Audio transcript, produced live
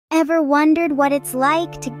Ever wondered what it's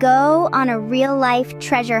like to go on a real-life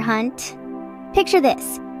treasure hunt? Picture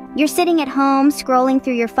this. You're sitting at home scrolling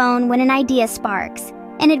through your phone when an idea sparks.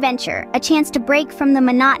 An adventure, a chance to break from the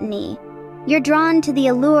monotony. You're drawn to the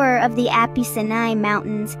allure of the Apu-Sinai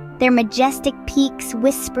Mountains, their majestic peaks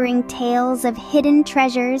whispering tales of hidden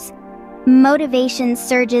treasures. Motivation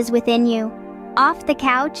surges within you. Off the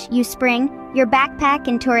couch, you spring, your backpack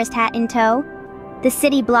and tourist hat in tow. The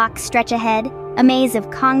city blocks stretch ahead, a maze of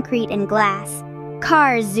concrete and glass.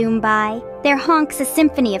 Cars zoom by, their honks a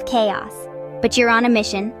symphony of chaos. But you're on a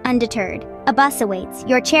mission, undeterred. A bus awaits,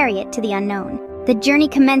 your chariot to the unknown. The journey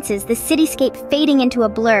commences, the cityscape fading into a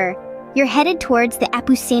blur. You're headed towards the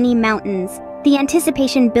Apu-Sinai Mountains, the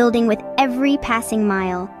anticipation building with every passing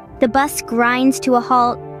mile. The bus grinds to a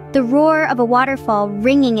halt, the roar of a waterfall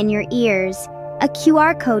ringing in your ears. A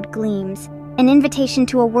QR code gleams, an invitation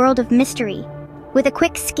to a world of mystery. With a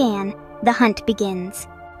quick scan, the hunt begins.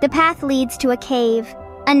 The path leads to a cave,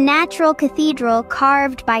 a natural cathedral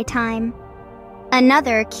carved by time.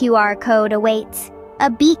 Another QR code awaits, a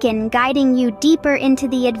beacon guiding you deeper into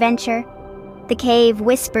the adventure. The cave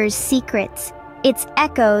whispers secrets, its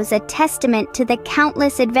echoes a testament to the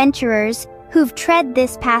countless adventurers who've tread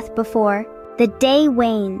this path before. The day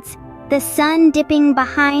wanes, the sun dipping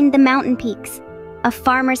behind the mountain peaks. A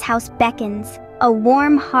farmer's house beckons, a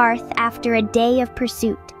warm hearth after a day of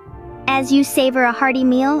pursuit. As you savor a hearty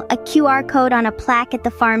meal, a QR code on a plaque at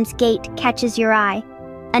the farm's gate catches your eye.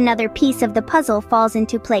 Another piece of the puzzle falls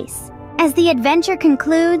into place. As the adventure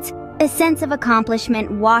concludes, a sense of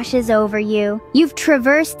accomplishment washes over you. You've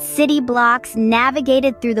traversed city blocks,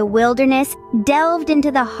 navigated through the wilderness, delved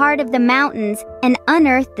into the heart of the mountains, and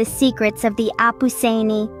unearthed the secrets of the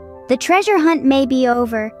Apu-Sinai. The treasure hunt may be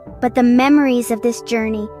over, but the memories of this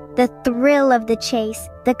journey, the thrill of the chase,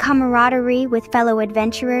 the camaraderie with fellow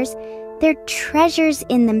adventurers, they're treasures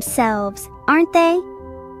in themselves, aren't they?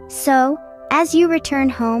 So, as you return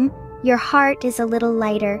home, your heart is a little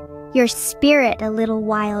lighter, your spirit a little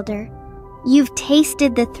wilder. You've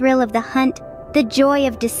tasted the thrill of the hunt, the joy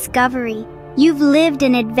of discovery. You've lived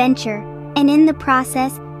an adventure, and in the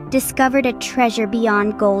process, discovered a treasure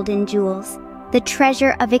beyond gold and jewels, the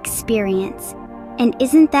treasure of experience. And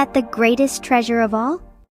isn't that the greatest treasure of all?